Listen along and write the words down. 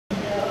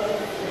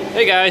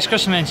Hey guys,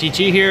 Chris from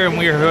NCG here, and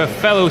we're with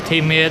fellow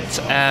teammate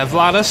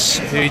Vladis,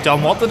 who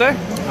done what today?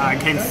 I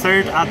came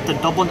third at the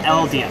Dublin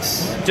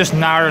LLDS. Just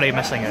narrowly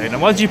missing out.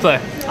 And what did you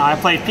play? I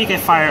played PK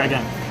Fire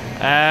again.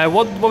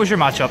 What was your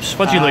matchups?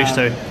 What did you lose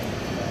to?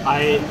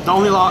 The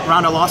only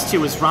round I lost to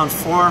was round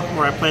 4,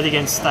 where I played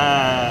against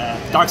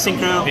Dark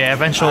Synchro. Yeah,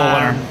 eventual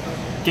winner.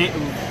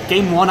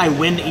 Game 1 I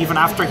win even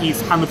after he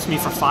hand-whips me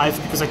for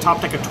 5 because I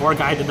top deck a tour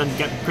guide and then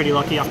get pretty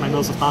lucky off my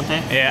Mills of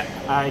Dante. Yeah.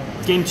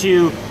 Game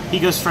 2, he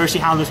goes first, he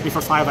hand-whips me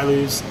for 5, I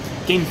lose.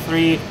 Game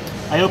 3,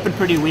 I opened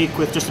pretty weak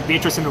with just a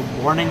Beatrice and a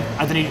Warning,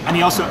 and then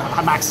he also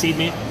had max seed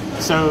me,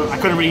 so I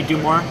couldn't really do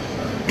more.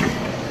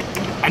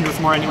 End with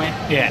more anyway.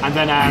 Yeah. And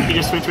then he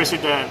just went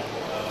twisted the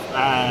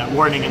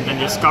Warning and then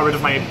just got rid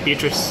of my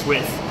Beatrice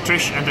with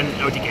Trish and then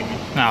OTK'd me.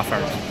 No,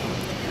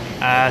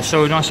 fair.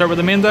 So you want to start with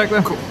the main deck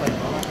then? Cool.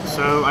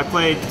 So I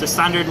played the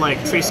standard like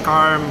 3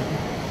 Skarm,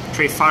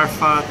 3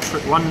 Farfa,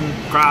 1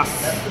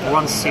 Graph,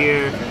 1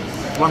 Seer,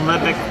 1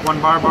 Libic,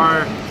 1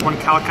 Barbar, 1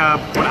 Calcab,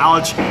 1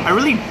 Alge. I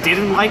really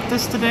didn't like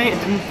this today. It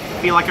didn't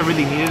feel like I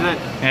really needed it.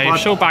 Yeah, you're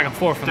so back and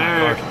forth from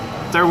that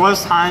card. There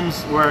was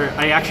times where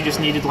I actually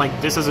just needed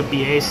like this as a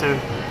BA, so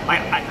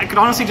I could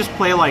honestly just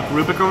play like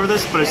Rubik over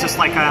this, but it's just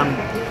like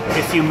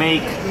if you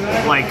make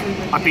like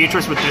a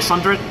Beatrice with this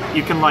under it,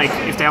 you can like,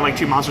 if they have like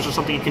 2 monsters or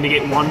something, you can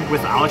negate 1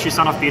 with Alge, you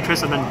sound off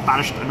Beatrice, and then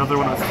banish another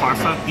one with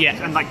Farfa. Yeah.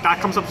 And like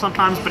that comes up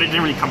sometimes, but it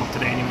didn't really come up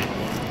today anyway.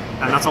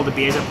 And that's all the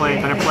BAs I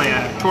played. Then I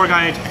play Tour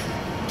Guide,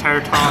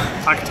 Terror Tom,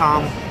 Attack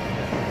Tom,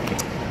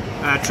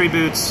 3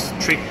 Boots,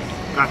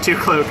 2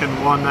 Cloak,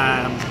 and 1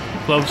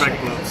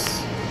 Drag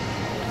Gloves.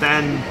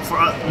 Then for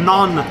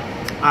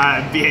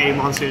non-BA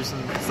monsters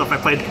and stuff, I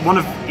played 1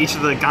 of each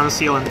of the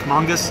Ganasil and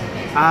Kamongas.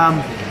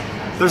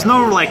 There's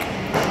no like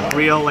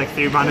real like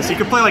theory behind this. You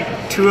could play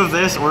like 2 of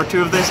this or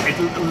 2 of this. It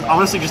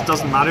honestly just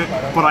doesn't matter.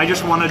 But I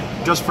just wanted,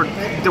 just for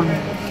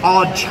the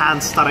odd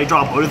chance that I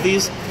draw both of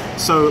these.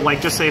 So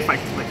like, just say if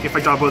I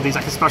draw both of these,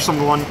 I can special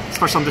summon 1,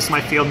 special summon this in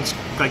my field, and just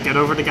like get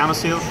over the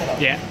Ganasil.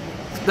 Yeah.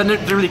 Then it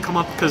didn't really come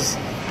up because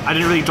I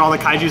didn't really draw the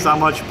Kaijus that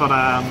much, but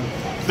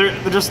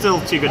they're just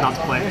still too good not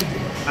to play.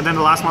 And then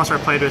the last monster I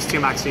played was 2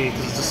 Maxi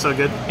because it's just so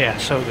good. Yeah,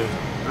 so good.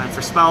 And then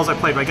for spells, I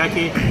played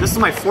Raigeki. This is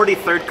my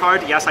 43rd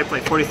card. Yes, I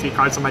played 43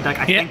 cards on my deck,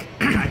 I think.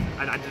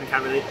 I didn't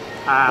count really.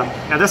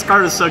 Yeah, this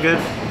card was so good.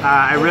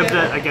 I ribbed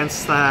it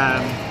against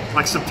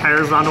like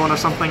Subterra's round 1 or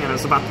something, and I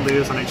was about to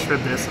lose, and I just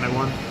ribbed this, and I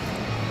won.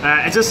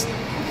 It's just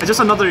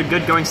another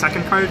good going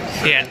second card.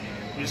 So yeah.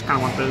 You just kind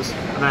of want those.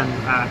 And then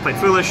I played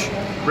Foolish,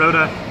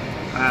 Rhoda,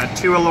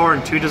 2 Allure,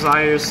 and 2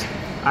 Desires.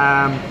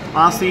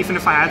 Honestly, even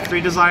if I had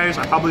 3 Desires,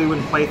 I probably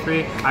wouldn't play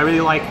 3. I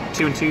really like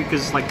 2 and 2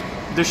 because like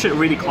this shit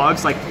really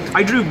clogs. Like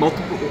I drew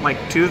multiple, like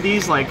 2 of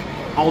these like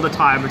all the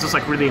time. It's just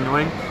like really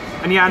annoying.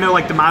 And yeah, I know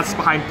like the maths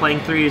behind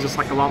playing 3 is just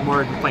like a lot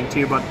more than playing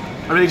 2, but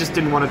I really just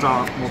didn't want to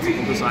draw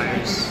multiple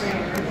Desires.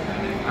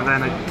 And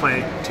then I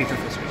played 2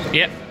 Twisters.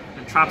 Yep.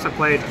 And traps I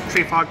played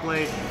 3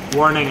 Fogblade,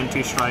 Warning, and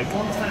 2 Strike.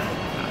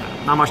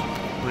 Not much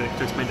really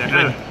to explain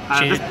there.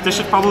 This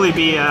should probably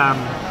be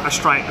a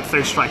strike, a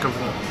 3rd strike over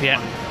the yeah.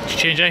 Did you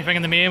change anything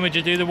in the main? Would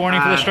you do the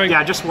Warning for the strike?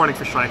 Yeah, just Warning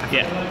for strike.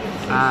 Yeah.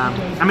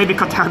 I maybe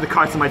cut down the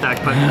cards in my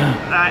deck, but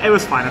it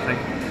was fine, I think.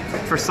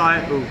 For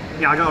side,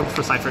 yeah, I'll go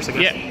for side first, I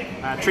guess.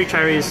 Yeah. 3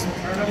 Cherries,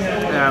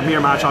 mirror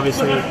match,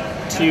 obviously.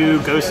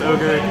 2 Ghost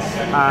Ogre.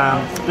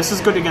 This is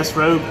good against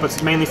Rogue, but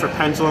it's mainly for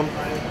Pendulum.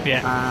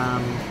 Yeah.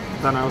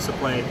 Then I also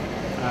played.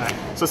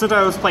 So since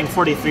I was playing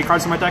 43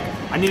 cards in my deck,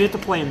 I needed to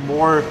play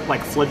more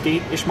like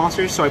Floodgate-ish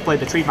monsters, so I played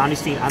the 3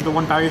 Vandy's Fiend and the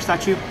 1 Barrier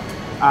Statue.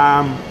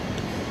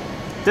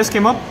 This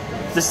came up,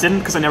 this didn't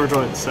because I never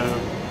drew it, so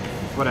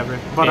whatever.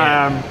 But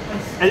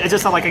it's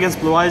just not like against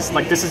Blue Eyes,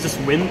 like this is just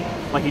win,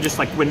 like you just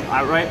like win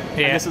outright.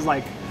 Yeah. And this is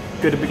like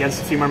good against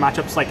a few more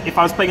matchups. Like if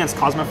I was playing against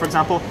Cosmo, for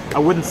example, I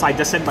wouldn't side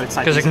this in, but I'd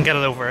side because this I can in. get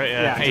it over it,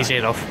 yeah exactly. Easy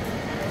enough.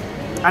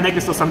 And they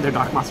can still summon their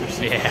Dark Monsters.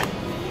 Yeah.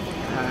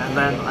 And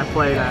then I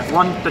played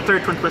the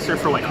 3rd Twin Twister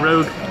for like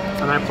Rogue,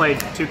 and then I played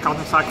 2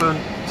 Cosmic Cyclone.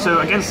 So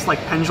against like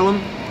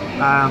Pendulum,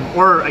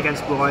 or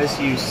against Blue Eyes,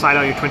 you side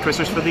out your Twin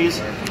Twisters for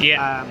these.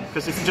 Yeah.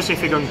 Because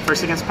if you're going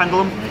first against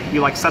Pendulum,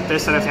 you like set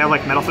this, and if they have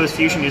like Metal Fist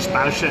Fusion, you just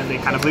banish it, and they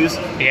kind of lose.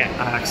 Yeah.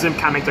 Because they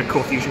can't make their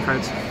cool fusion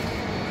cards.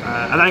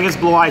 And then against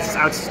Blue Eyes, it's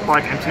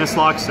Outspark Emptiness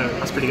Lock, so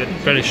that's pretty good.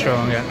 Pretty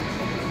strong, yeah.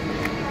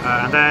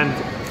 And then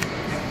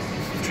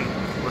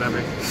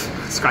whatever,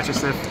 scratch and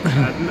sniff.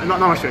 Not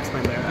much to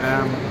explain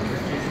there.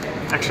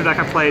 Extra deck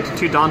I played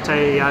 2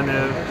 Dante, yeah,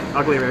 no,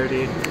 ugly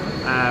rarity.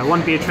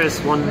 1 Beatrice,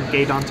 1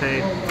 Gay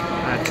Dante,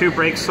 2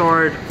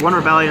 Breaksword, 1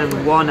 Rebellion,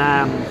 and 1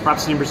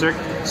 Rhapsody Berserk.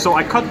 So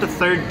I cut the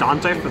 3rd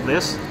Dante for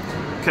this,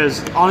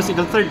 because honestly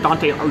the 3rd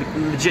Dante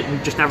legit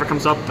just never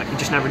comes up, like you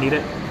just never need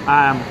it.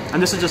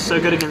 And this is just so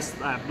good against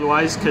Blue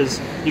Eyes, because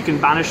you can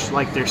banish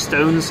like their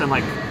stones and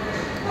like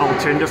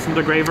alternative from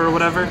the grave or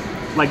whatever,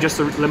 like just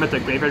to limit the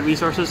graveyard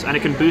resources, and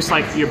it can boost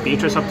like your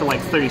Beatrice up to like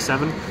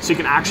 37, so you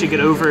can actually get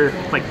over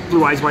like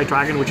Blue Eyes White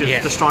Dragon, which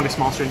is the strongest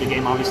monster in the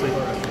game, obviously.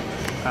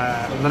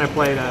 And then I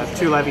played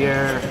 2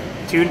 Leviair,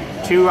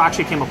 two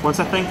actually came up once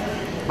I think,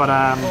 but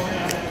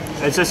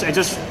it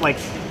just like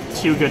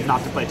too good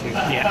not to play 2.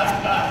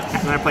 Yeah.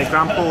 And then I played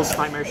Grand Pulse,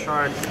 Nightmare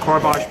Shard, Core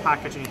Barge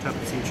package, and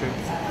Utopian Future.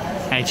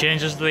 Any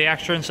changes to the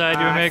extra inside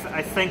you would make?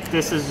 I think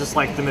this is just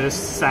like the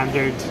most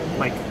standard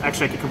like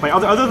extra you can play.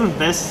 Other than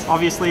this,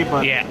 obviously,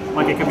 but yeah.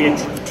 like it could be a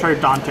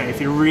third Dante if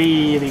you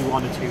really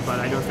wanted to, but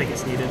I don't think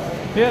it's needed.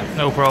 Yeah,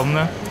 no problem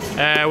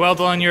then. Well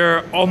done,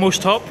 you're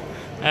almost top.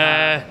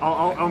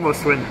 I'll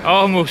almost win.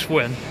 Almost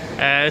win.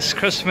 It's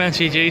Chris from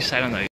NCG, signing out.